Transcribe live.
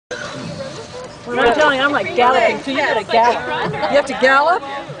When I'm telling you, I'm like galloping too. You gotta gallop. You have to gallop?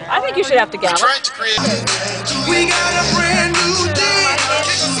 I think you should have to gallop. We got a brand new day.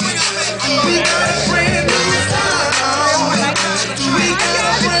 We got a brand new sound. We got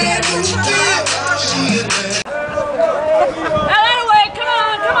a brand new day. Anyway, come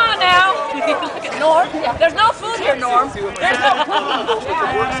on now. Look at Norm. There's no food here, Norm. There's no food.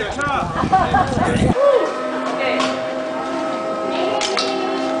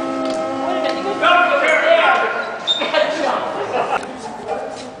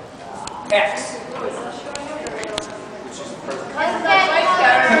 X.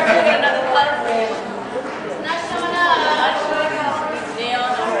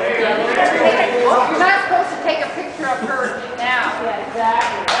 You're not supposed to take a picture of her now. Yeah,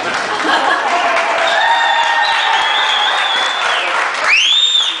 exactly.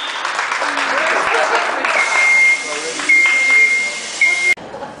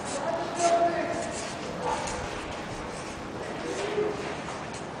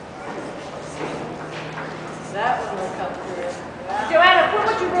 That one will come through. Joanna, put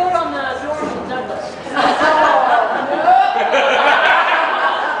what you wrote on the door of the Douglas.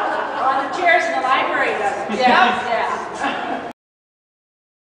 On the chairs in the library, Douglas. Yeah.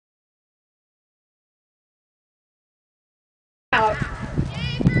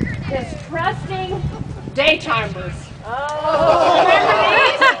 Is trusting daytimers. Oh. Remember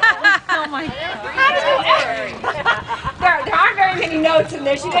these? Oh my God. How do you there aren't very many notes in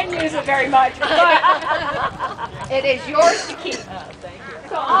this. You didn't use it very much, but it is yours to keep. Thank you.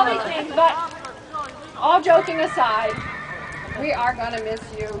 So all these things, but all joking aside, we are going to miss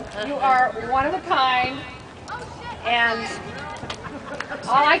you. You are one of a kind, and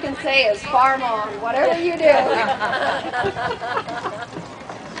all I can say is farm on, whatever you do.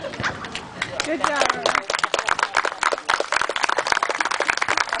 Good job.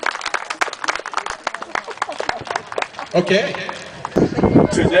 Okay.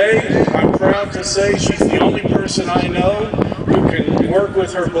 Today, I'm proud to say she's the only person I know who can work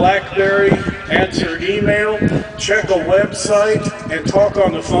with her BlackBerry, answer email, check a website, and talk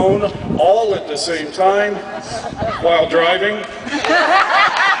on the phone all at the same time while driving.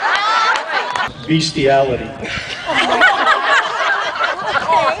 Bestiality.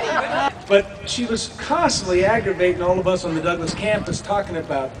 But she was constantly aggravating all of us on the Douglas campus, talking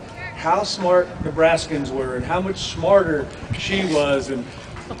about how smart Nebraskans were and how much smarter she was, and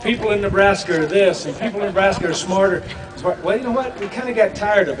people in Nebraska are this and people in Nebraska are smarter. Well, you know what? We kind of got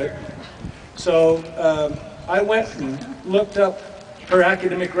tired of it. So I went and looked up her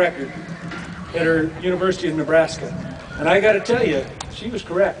academic record at her University of Nebraska. And I got to tell you, she was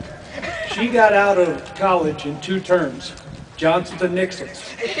correct. She got out of college in 2 terms. Johnson's and Nixon's.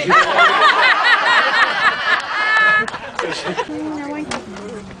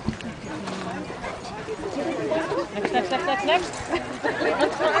 Next.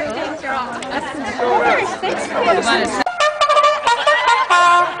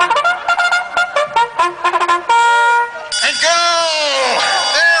 And go!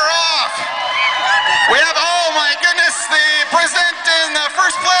 They're off! We have, oh my goodness, the president in the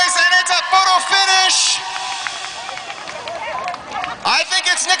first place, and it's a photo finish! I think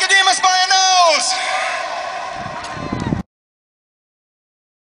it's Nicodemus by a nose!